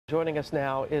Joining us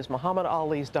now is Muhammad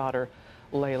Ali's daughter,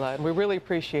 Laila, and we really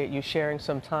appreciate you sharing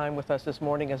some time with us this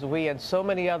morning as we and so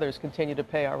many others continue to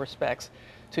pay our respects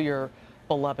to your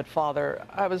beloved father.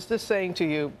 I was just saying to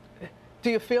you,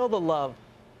 do you feel the love?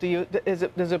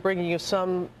 Does it bring you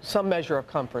some measure of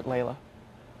comfort, Laila?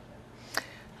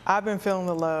 I've been feeling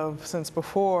the love since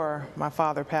before my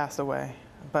father passed away,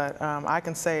 but I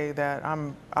can say that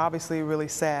I'm obviously really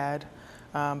sad,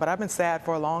 but I've been sad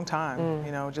for a long time,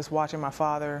 you know, just watching my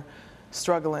father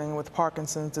struggling with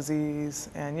Parkinson's disease,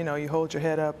 and you know, you hold your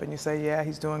head up and you say, yeah,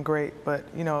 he's doing great, but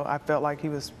you know, I felt like he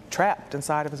was trapped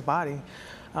inside of his body.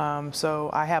 So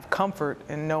I have comfort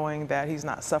in knowing that he's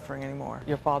not suffering anymore.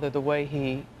 Your father, the way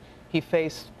he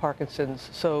faced Parkinson's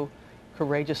so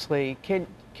courageously, can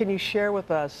you share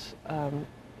with us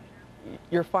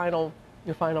your final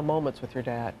moments with your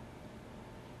dad?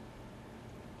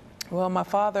 Well, my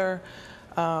father,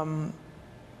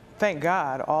 thank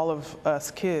God, all of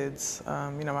us kids,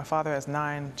 you know, my father has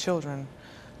 9 children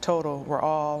total, were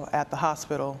all at the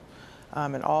hospital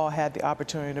and all had the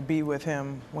opportunity to be with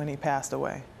him when he passed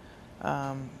away.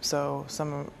 So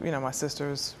some of, you know, my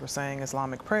sisters were saying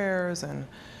Islamic prayers, and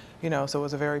you know, so it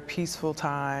was a very peaceful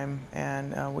time,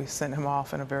 and we sent him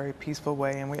off in a very peaceful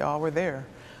way, and we all were there.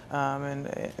 And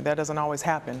that doesn't always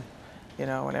happen, you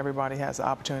know, and everybody has the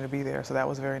opportunity to be there, so that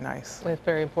was very nice. It's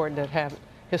very important to have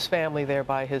his family there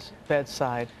by his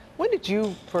bedside. When did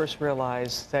you first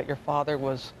realize that your father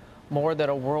was more than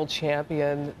a world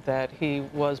champion, that he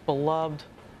was beloved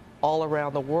all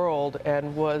around the world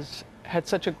and had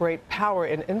such a great power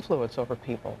and influence over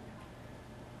people?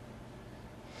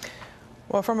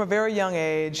 Well, from a very young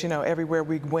age, you know, everywhere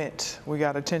we went, we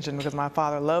got attention because my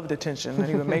father loved attention, and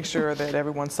he would make sure that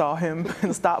everyone saw him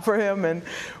and stopped for him, and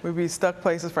we'd be stuck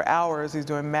places for hours. He's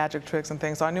doing magic tricks and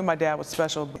things. So I knew my dad was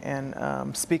special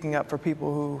and speaking up for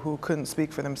people who couldn't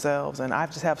speak for themselves, and I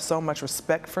just have so much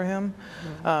respect for him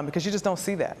because you just don't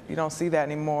see that. You don't see that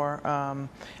anymore,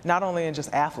 not only in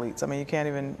just athletes. I mean, you can't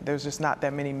even, there's just not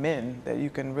that many men that you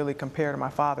can really compare to my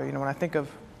father. You know, when I think of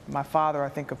my father, I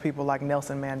think of people like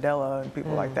Nelson Mandela and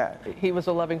people like that. He was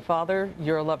a loving father,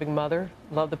 you're a loving mother.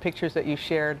 Love the pictures that you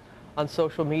shared on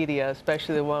social media,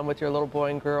 especially the one with your little boy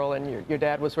and girl, and your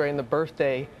dad was wearing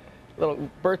the little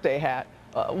birthday hat.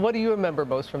 What do you remember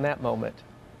most from that moment?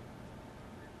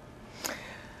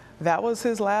 That was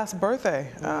his last birthday,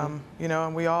 you know,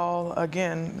 and we all,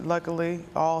 again, luckily,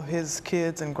 all his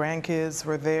kids and grandkids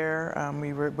were there.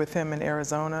 We were with him in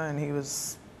Arizona, and he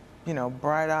was, you know,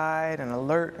 bright-eyed and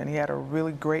alert, and he had a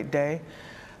really great day.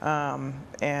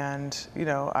 And, you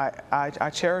know, I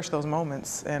cherish those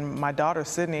moments. And my daughter,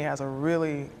 Sydney, has a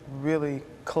really, really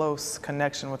close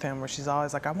connection with him where she's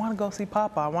always like, I want to go see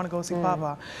Papa, I want to go see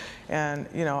Papa. And,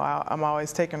 you know, I'm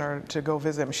always taking her to go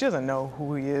visit him. She doesn't know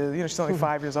who he is. You know, she's only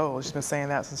 5 years old. She's been saying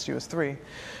that since she was 3.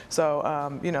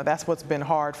 So, you know, that's what's been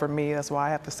hard for me. That's why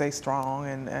I have to stay strong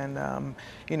and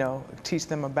you know, teach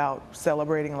them about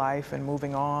celebrating life and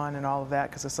moving on and all of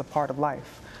that, because it's a part of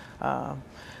life.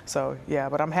 So, yeah,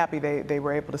 but I'm happy they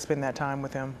were able to spend that time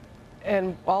with him.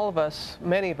 And all of us,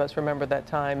 many of us remember that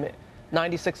time,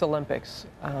 96 Olympics.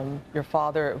 Your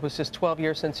father, it was just 12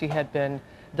 years since he had been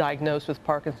diagnosed with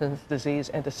Parkinson's disease,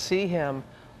 and to see him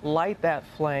light that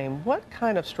flame, what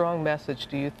kind of strong message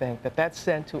do you think that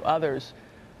sent to others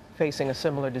facing a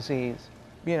similar disease?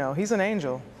 You know, he's an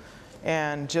angel.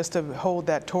 And just to hold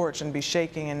that torch and be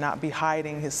shaking and not be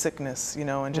hiding his sickness, you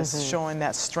know, and just showing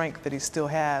that strength that he still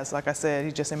has. Like I said,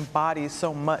 he just embodies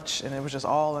so much, and it was just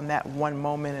all in that one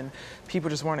moment, and people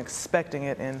just weren't expecting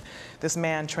it. And this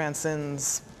man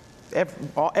transcends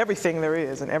everything there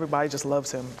is, and everybody just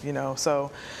loves him, you know.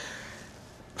 So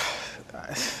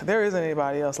there isn't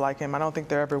anybody else like him. I don't think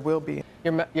there ever will be.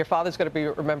 Your father's going to be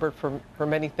remembered for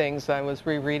many things. I was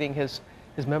rereading his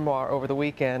memoir over the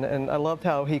weekend, and I loved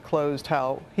how he closed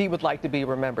how he would like to be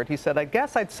remembered. He said, I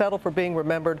guess I'd settle for being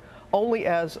remembered only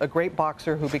as a great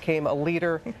boxer who became a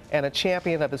leader and a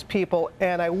champion of his people,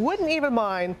 and I wouldn't even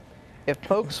mind if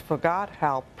folks forgot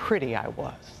how pretty I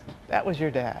was. That was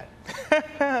your dad.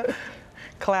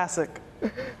 Classic.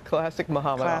 Classic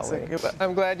Muhammad Ali.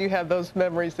 I'm glad you have those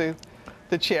memories to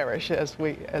cherish, as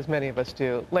many of us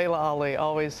do. Laila Ali,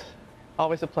 always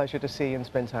a pleasure to see you and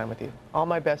spend time with you. All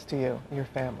my best to you and your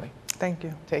family. Thank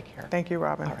you. Take care. Thank you,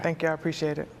 Robin. Right. Thank you. I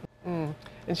appreciate it. And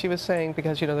she was saying,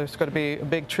 because, you know, there's going to be a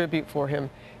big tribute for him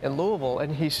in Louisville,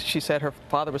 and she said her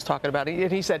father was talking about it,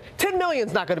 and he said, 10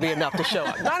 million's not going to be enough to show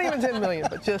up. Not even 10 million,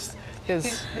 but just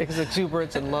his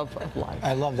exuberance and love of life.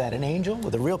 I love that. An angel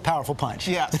with a real powerful punch.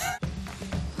 Yes.